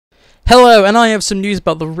Hello, and I have some news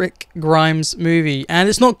about the Rick Grimes movie, and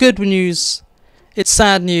it's not good news, it's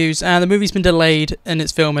sad news, and the movie's been delayed in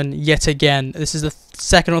its filming yet again. This is the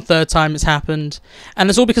second or third time it's happened, and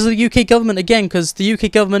it's all because of the UK government again, because the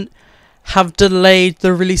UK government have delayed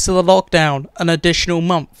the release of the lockdown an additional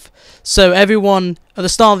month. So everyone at the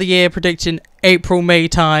start of the year predicting April, May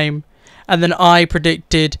time, and then I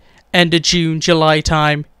predicted end of June, July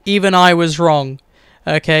time. Even I was wrong.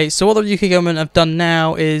 Okay, so what the UK government have done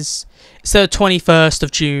now is, instead of 21st of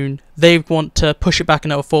June, they want to push it back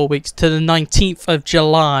another 4 weeks to the 19th of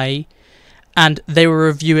July, and they will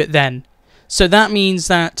review it then. So that means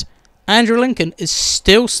that Andrew Lincoln is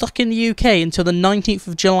still stuck in the UK until the 19th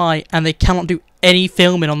of July, and they cannot do any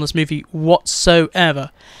filming on this movie whatsoever.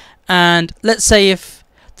 And let's say if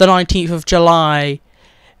the 19th of July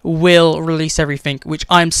will release everything, which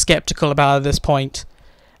I'm skeptical about at this point,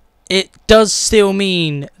 it does still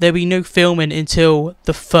mean there'll be no filming until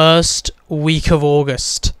the first week of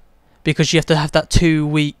August, because you have to have that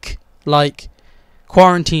 2-week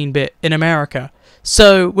quarantine bit in America.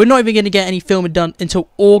 So we're not even going to get any filming done until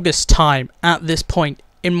August time at this point,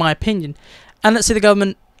 in my opinion. And let's say the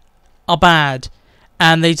government are bad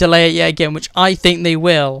and they delay it yet again, which I think they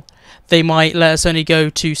will. They might let us only go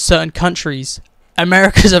to certain countries.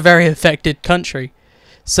 America's a very affected country.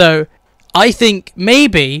 So I think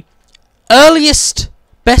maybe earliest,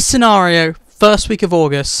 best scenario, first week of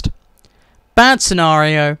August. Bad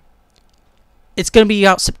scenario, it's going to be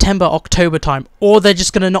out September, October time. Or they're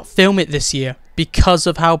just going to not film it this year because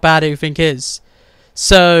of how bad everything is.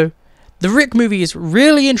 So the Rick movie is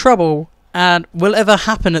really in trouble, and will ever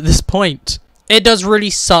happen at this point. It does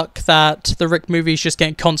really suck that the Rick movie is just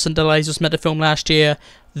getting constant delays. It was meant to film last year.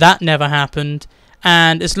 That never happened.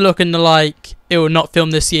 And it's looking like it will not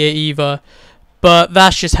film this year either. But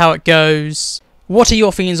that's just how it goes. What are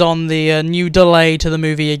your feelings on the new delay to the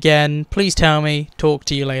movie again? Please tell me. Talk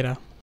to you later.